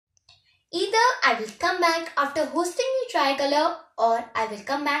Either I will come back after hosting the tricolor or I will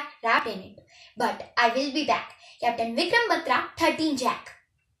come back wrapped in it. But I will be back. Captain Vikram Batra, 13 Jack.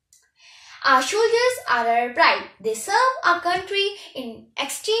 Our soldiers are our pride. They serve our country in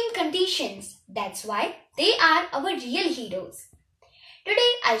extreme conditions. That's why they are our real heroes.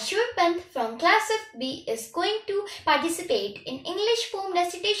 Today, I, Shubhi Pant from Class 5B is going to participate in English poem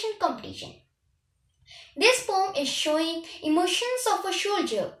recitation competition. This poem is showing emotions of a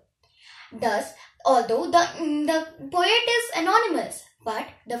soldier. Thus, although the poet is anonymous, but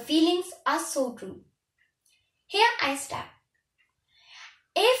the feelings are so true. Here I start.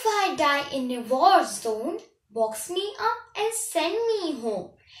 If I die in a war zone, box me up and send me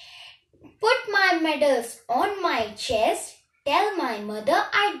home. Put my medals on my chest. Tell my mother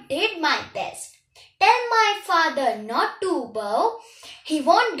I did my best. Tell my father not to bow. He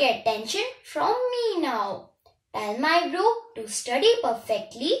won't get tension from me now. Tell my bro to study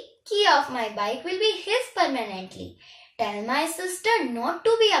perfectly. Key of my bike will be his permanently. Tell my sister not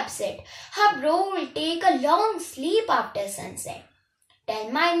to be upset. Her bro will take a long sleep after sunset.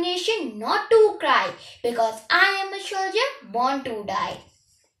 Tell my nation not to cry because I am a soldier born to die.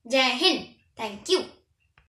 Jai Hind. Thank you.